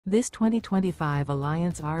This 2025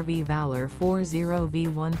 Alliance RV Valor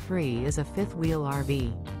 40V13 is a fifth-wheel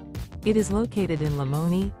RV. It is located in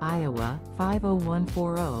Lamoni, Iowa,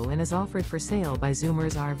 50140 and is offered for sale by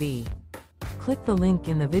Zoomers RV. Click the link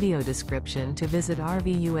in the video description to visit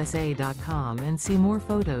RVUSA.com and see more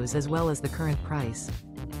photos as well as the current price.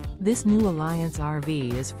 This new Alliance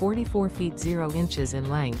RV is 44 feet 0 inches in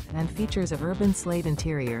length and features a urban slate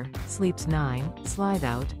interior, sleeps 9,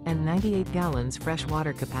 slide-out, and 98 gallons fresh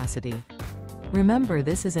water capacity. Remember,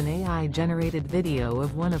 this is an AI-generated video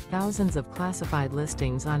of one of thousands of classified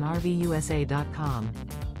listings on RVUSA.com.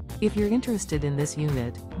 If you're interested in this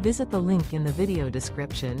unit, visit the link in the video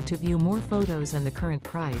description to view more photos and the current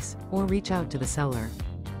price, or reach out to the seller.